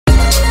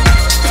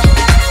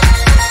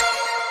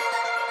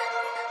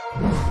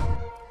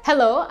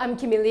Hello, I'm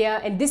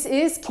Camelia and this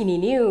is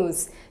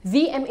KiniNews.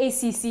 The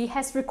MACC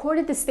has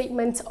recorded the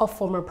statement of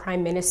former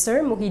Prime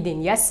Minister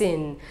Muhyiddin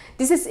Yassin.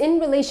 This is in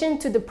relation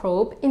to the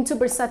probe into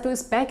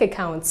Bersatu's bank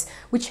accounts,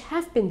 which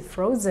have been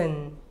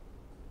frozen.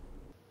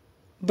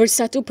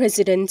 Bersatu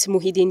President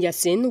Muhyiddin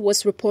Yassin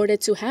was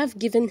reported to have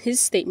given his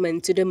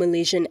statement to the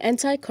Malaysian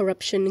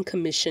Anti-Corruption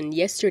Commission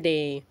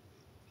yesterday.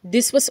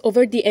 This was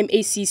over the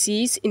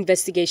MACC's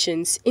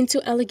investigations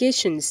into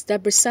allegations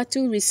that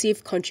Bersatu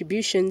received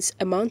contributions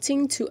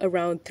amounting to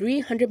around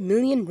 300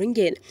 million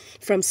ringgit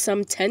from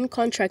some 10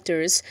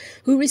 contractors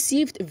who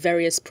received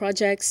various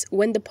projects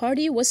when the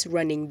party was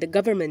running the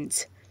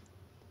government.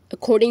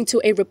 According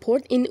to a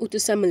report in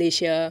Utusan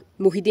Malaysia,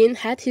 Muhyiddin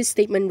had his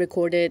statement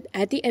recorded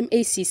at the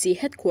MACC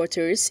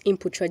headquarters in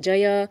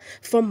Putrajaya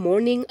from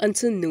morning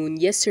until noon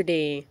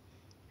yesterday.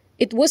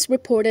 It was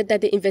reported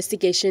that the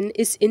investigation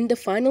is in the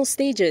final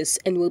stages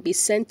and will be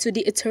sent to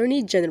the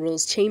Attorney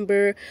General's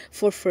chamber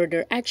for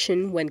further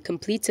action when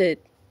completed.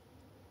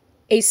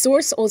 A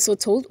source also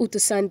told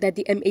Utusan that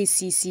the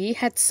MACC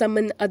had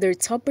summoned other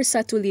top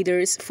Bersatu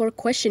leaders for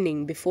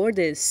questioning before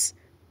this.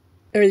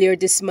 Earlier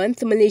this month,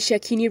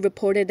 Malaysiakini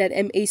reported that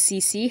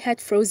MACC had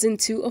frozen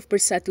 2 of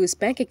Bersatu's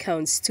bank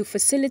accounts to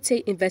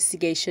facilitate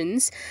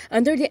investigations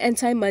under the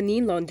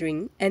Anti-Money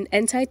Laundering and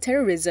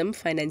Anti-Terrorism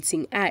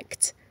Financing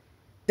Act.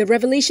 The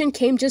revelation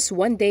came just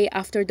one day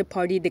after the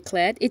party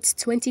declared its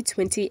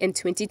 2020 and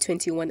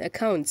 2021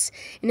 accounts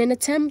in an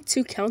attempt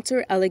to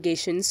counter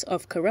allegations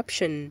of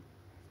corruption.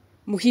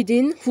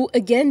 Muhyiddin, who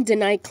again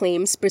denied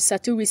claims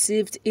Bersatu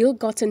received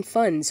ill-gotten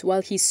funds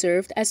while he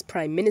served as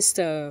Prime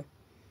Minister.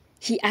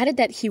 He added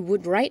that he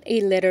would write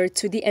a letter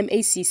to the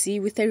MACC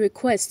with a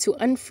request to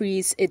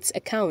unfreeze its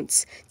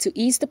accounts to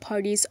ease the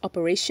party's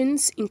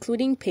operations,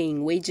 including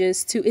paying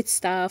wages to its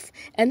staff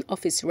and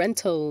office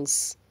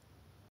rentals.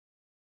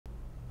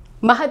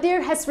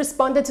 Mahathir has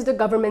responded to the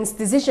government's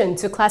decision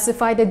to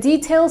classify the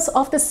details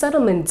of the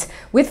settlement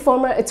with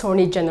former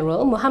Attorney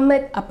General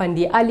Muhammad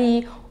Apandi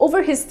Ali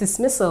over his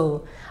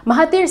dismissal.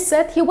 Mahathir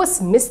said he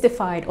was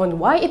mystified on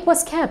why it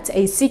was kept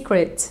a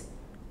secret.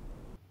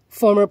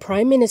 Former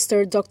Prime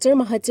Minister Dr.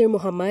 Mahathir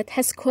Mohamad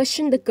has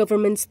questioned the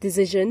government's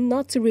decision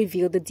not to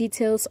reveal the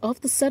details of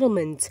the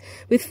settlement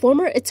with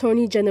former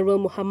Attorney General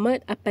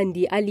Muhammad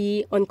Apandi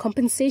Ali on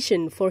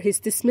compensation for his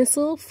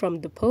dismissal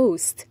from the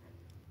post.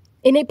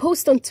 In a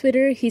post on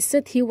Twitter, he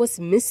said he was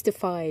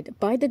mystified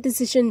by the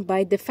decision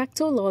by de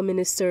facto Law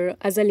Minister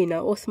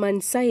Azalina Othman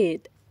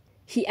Said.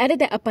 He added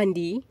that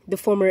Apandi, the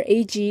former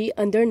AG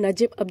under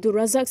Najib Abdul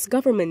Razak's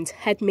government,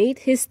 had made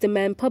his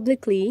demand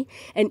publicly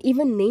and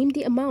even named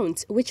the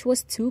amount, which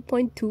was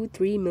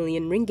 2.23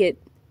 million ringgit.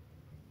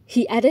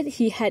 He added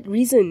he had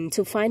reason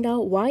to find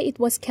out why it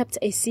was kept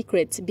a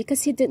secret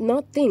because he did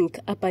not think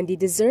Apandi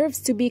deserves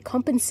to be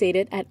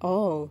compensated at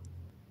all.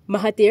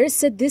 Mahathir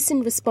said this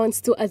in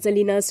response to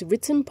Azalina's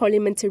written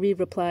parliamentary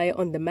reply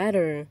on the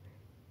matter.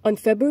 On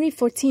February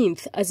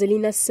 14th,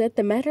 Azalina said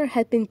the matter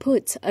had been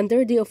put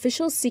under the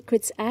Official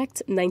Secrets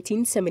Act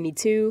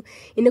 1972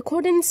 in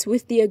accordance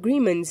with the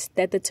agreement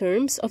that the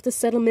terms of the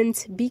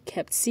settlement be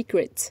kept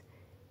secret.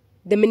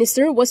 The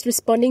minister was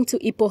responding to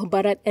Ipoh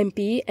Barat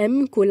MP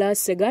M. Kula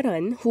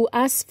Segaran, who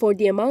asked for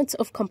the amount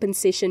of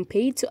compensation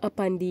paid to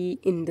Apandi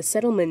in the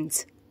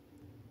settlement.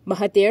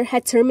 Mahathir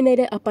had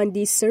terminated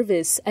Apandi's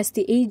service as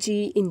the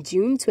AG in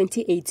June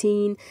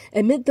 2018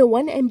 amid the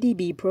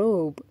 1MDB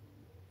probe.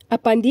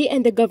 Apandi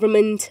and the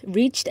government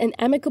reached an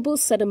amicable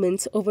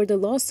settlement over the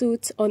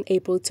lawsuit on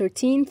April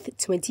 13,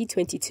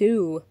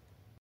 2022.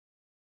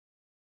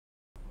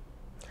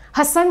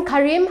 Hassan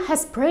Karim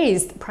has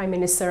praised Prime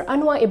Minister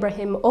Anwar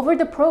Ibrahim over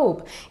the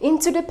probe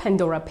into the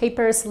Pandora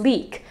Papers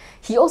leak.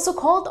 He also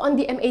called on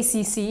the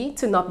MACC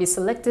to not be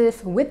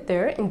selective with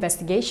their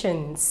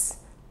investigations.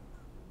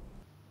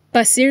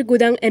 Pasir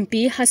Gudang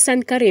MP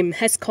Hassan Karim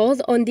has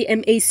called on the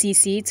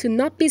MACC to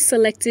not be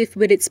selective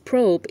with its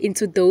probe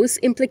into those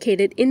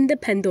implicated in the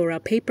Pandora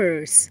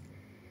Papers.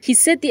 He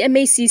said the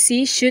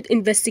MACC should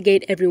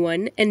investigate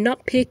everyone and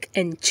not pick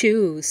and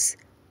choose.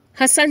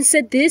 Hassan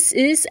said this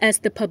is as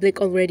the public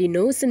already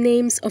knows the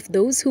names of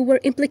those who were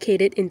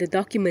implicated in the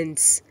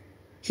documents.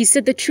 He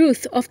said the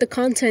truth of the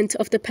content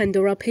of the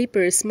Pandora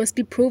Papers must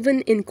be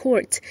proven in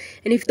court,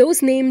 and if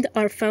those named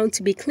are found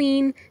to be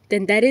clean,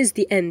 then that is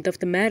the end of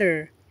the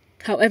matter.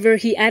 However,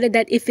 he added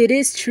that if it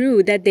is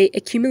true that they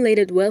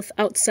accumulated wealth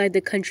outside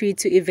the country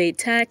to evade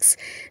tax,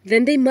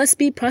 then they must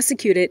be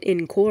prosecuted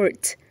in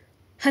court.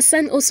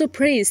 Hassan also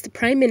praised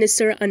Prime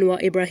Minister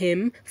Anwar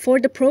Ibrahim for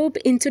the probe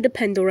into the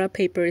Pandora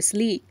Papers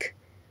leak.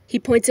 He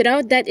pointed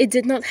out that it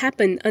did not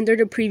happen under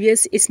the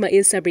previous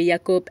Ismail Sabri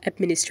Yaakob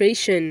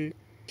administration.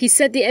 He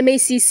said the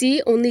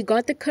MACC only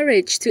got the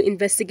courage to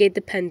investigate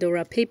the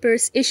Pandora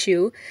Papers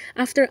issue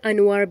after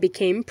Anwar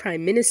became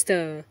Prime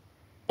Minister.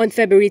 On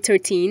February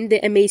 13, the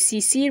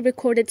MACC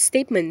recorded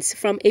statements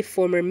from a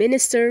former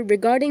minister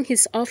regarding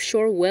his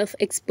offshore wealth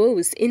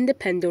exposed in the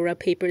Pandora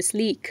Papers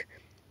leak.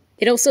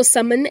 It also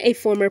summoned a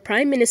former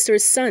Prime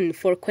Minister's son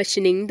for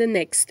questioning the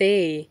next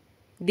day.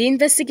 The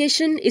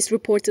investigation is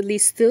reportedly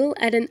still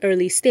at an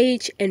early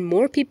stage, and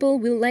more people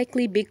will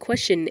likely be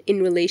questioned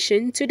in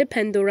relation to the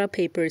Pandora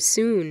Papers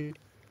soon.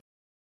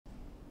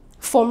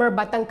 Former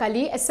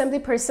Batangkali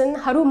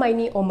Assemblyperson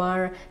Harumaini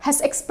Omar has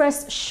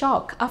expressed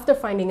shock after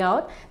finding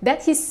out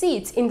that his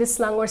seat in the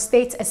Selangor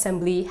State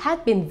Assembly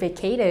had been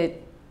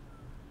vacated.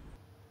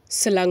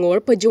 Selangor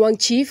Pejuang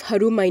Chief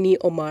Harumaini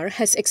Omar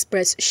has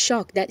expressed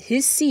shock that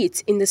his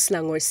seat in the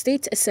Selangor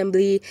State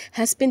Assembly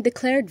has been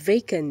declared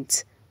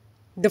vacant.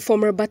 The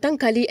former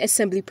Batangkali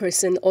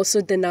Assemblyperson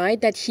also denied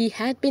that he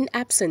had been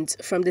absent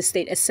from the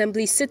State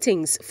Assembly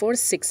sittings for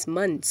 6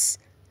 months.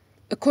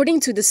 According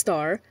to The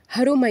Star,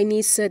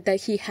 Harumaini said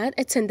that he had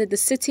attended the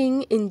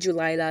sitting in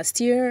July last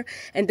year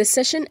and the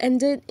session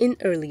ended in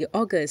early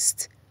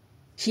August.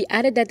 He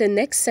added that the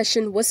next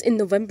session was in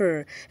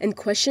November and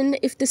questioned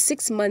if the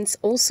 6 months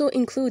also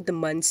include the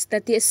months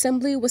that the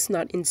Assembly was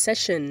not in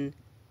session.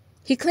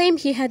 He claimed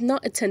he had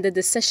not attended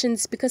the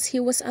sessions because he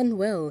was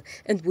unwell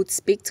and would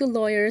speak to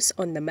lawyers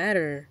on the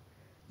matter.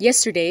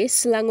 Yesterday,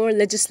 Selangor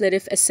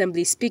Legislative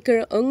Assembly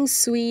Speaker Eng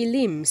Sui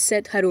Lim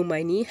said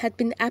Harumaini had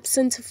been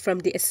absent from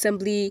the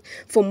Assembly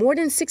for more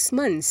than 6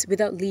 months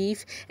without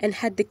leave and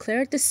had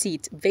declared the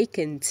seat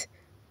vacant.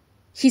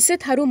 He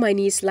said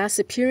Harumaini's last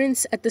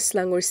appearance at the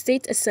Selangor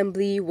State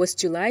Assembly was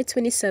July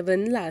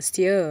 27 last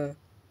year.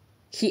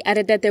 He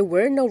added that there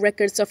were no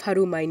records of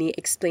Harumaini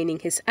explaining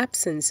his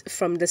absence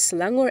from the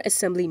Selangor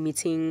Assembly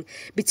meeting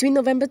between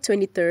November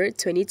 23,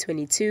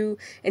 2022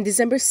 and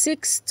December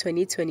 6,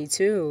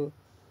 2022.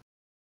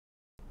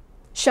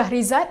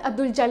 Shahrizad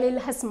Abdul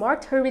Jalil has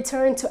marked her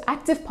return to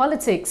active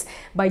politics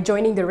by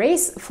joining the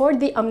race for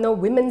the UMNO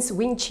Women's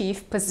Wing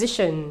Chief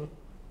position.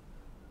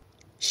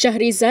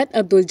 Shahrizad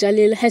Abdul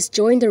Jalil has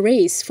joined the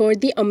race for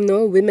the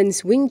UMNO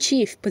Women's Wing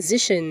Chief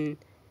position.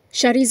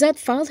 Shahrizad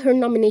filed her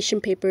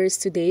nomination papers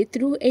today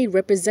through a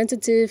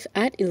representative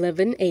at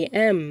 11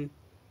 a.m.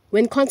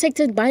 When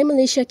contacted by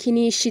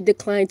Malaysiakini, she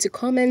declined to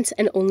comment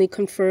and only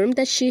confirmed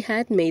that she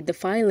had made the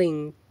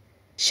filing.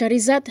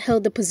 Shahrizad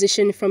held the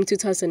position from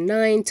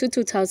 2009 to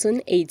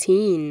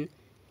 2018.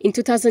 In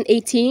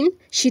 2018,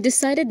 she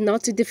decided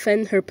not to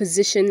defend her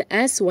position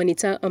as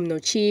Wanita UMNO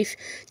Chief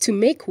to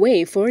make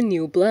way for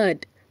new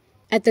blood.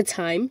 At the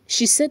time,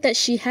 she said that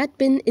she had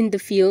been in the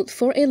field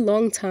for a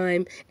long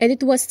time and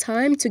it was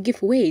time to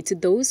give way to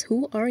those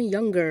who are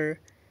younger.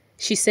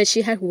 She said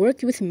she had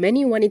worked with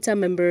many Wanita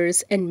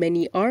members and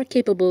many are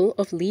capable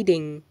of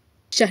leading.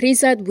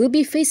 Shahrizad will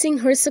be facing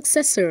her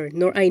successor,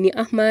 Nur Aini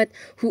Ahmad,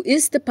 who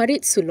is the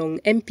Parit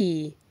Sulong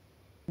MP.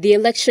 The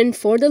election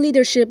for the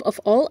leadership of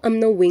all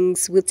UMNO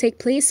wings will take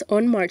place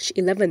on March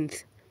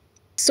 11th.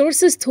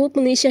 Sources told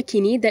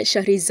Malaysiakini that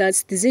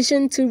Shahrizad's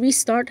decision to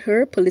restart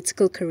her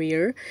political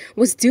career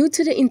was due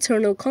to the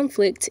internal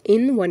conflict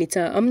in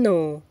Wanita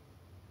UMNO.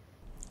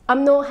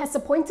 UMNO has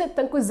appointed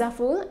Tengku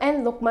Zafrul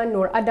and Lokman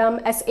Nur Adam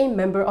as a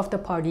member of the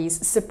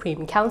party's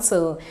Supreme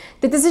Council.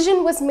 The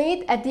decision was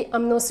made at the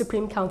UMNO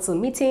Supreme Council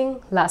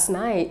meeting last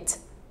night.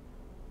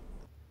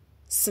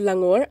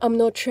 Selangor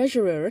UMNO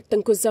Treasurer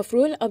Tengku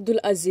Zafrul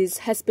Abdul Aziz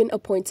has been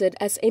appointed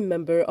as a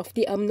member of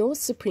the UMNO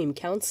Supreme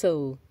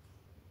Council.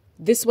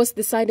 This was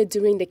decided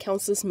during the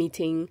council's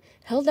meeting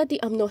held at the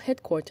UMNO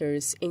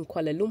headquarters in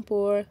Kuala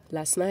Lumpur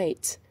last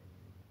night.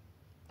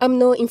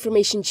 UMNO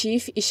Information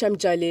Chief Isham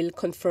Jalil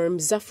confirmed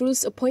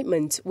Zafrul's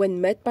appointment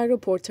when met by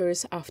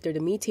reporters after the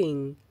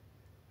meeting.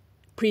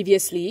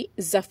 Previously,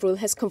 Zafrul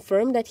has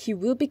confirmed that he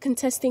will be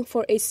contesting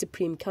for a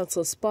Supreme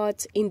Council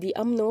spot in the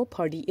UMNO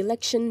party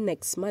election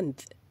next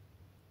month.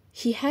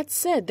 He had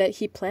said that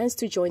he plans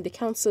to join the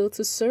council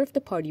to serve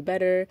the party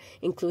better,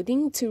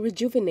 including to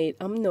rejuvenate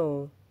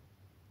UMNO.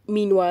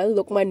 Meanwhile,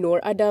 Lokman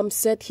Nur Adam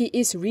said he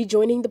is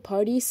rejoining the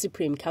party's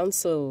Supreme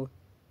Council.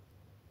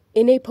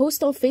 In a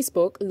post on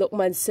Facebook,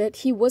 Lokman said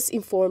he was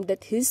informed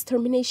that his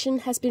termination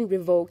has been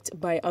revoked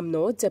by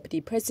UMNO Deputy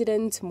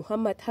President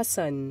Muhammad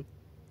Hassan.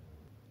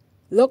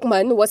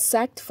 Lokman was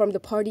sacked from the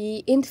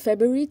party in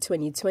February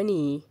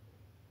 2020.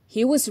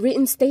 He was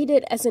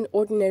reinstated as an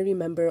ordinary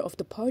member of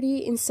the party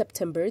in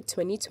September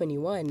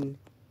 2021.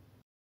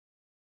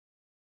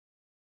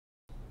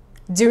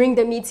 During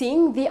the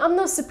meeting, the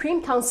UMNO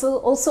Supreme Council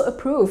also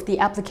approved the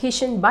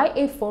application by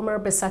a former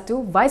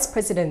Bersatu Vice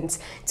President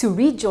to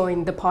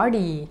rejoin the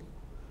party.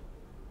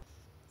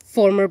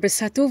 Former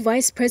Bersatu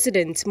Vice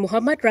President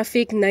Muhammad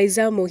Rafiq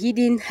Naiza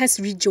Muhyiddin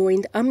has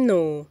rejoined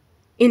UMNO.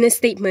 In a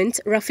statement,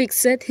 Rafiq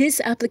said his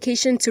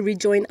application to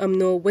rejoin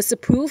UMNO was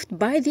approved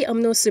by the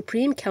UMNO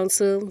Supreme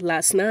Council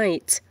last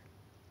night.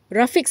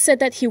 Rafiq said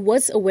that he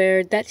was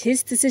aware that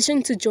his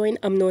decision to join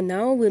UMNO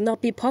now will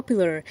not be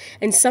popular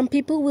and some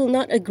people will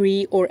not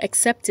agree or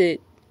accept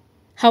it.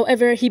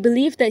 However, he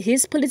believed that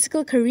his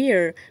political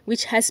career,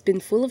 which has been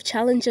full of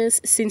challenges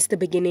since the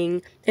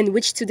beginning and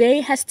which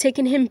today has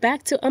taken him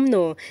back to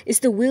UMNO,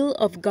 is the will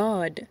of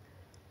God.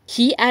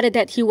 He added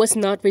that he was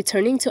not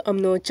returning to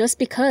UMNO just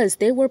because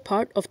they were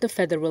part of the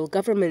federal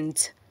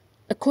government.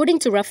 According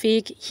to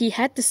Rafiq, he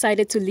had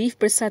decided to leave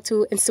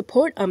Bersatu and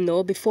support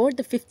UMNO before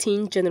the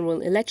 15th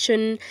general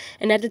election,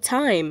 and at the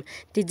time,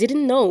 they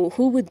didn't know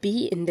who would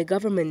be in the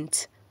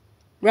government.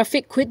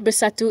 Rafiq quit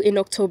Bersatu in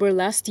October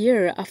last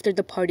year after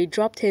the party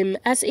dropped him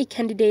as a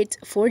candidate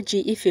for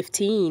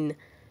GE15.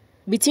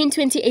 Between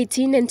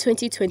 2018 and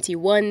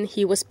 2021,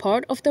 he was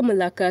part of the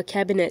Malacca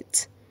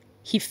cabinet.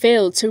 He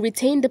failed to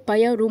retain the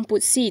Paya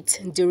Rumput seat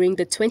during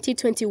the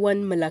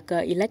 2021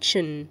 Malacca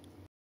election.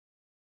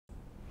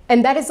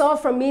 And that is all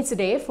from me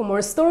today. For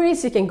more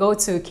stories, you can go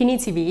to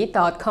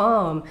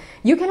KiniTV.com.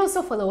 You can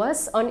also follow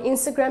us on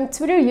Instagram,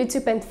 Twitter,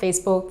 YouTube, and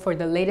Facebook for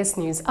the latest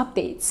news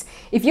updates.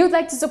 If you'd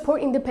like to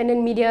support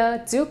independent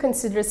media, do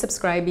consider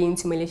subscribing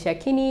to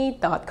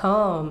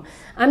Malaysiakini.com.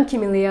 I'm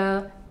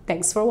Kimilia.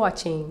 Thanks for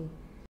watching.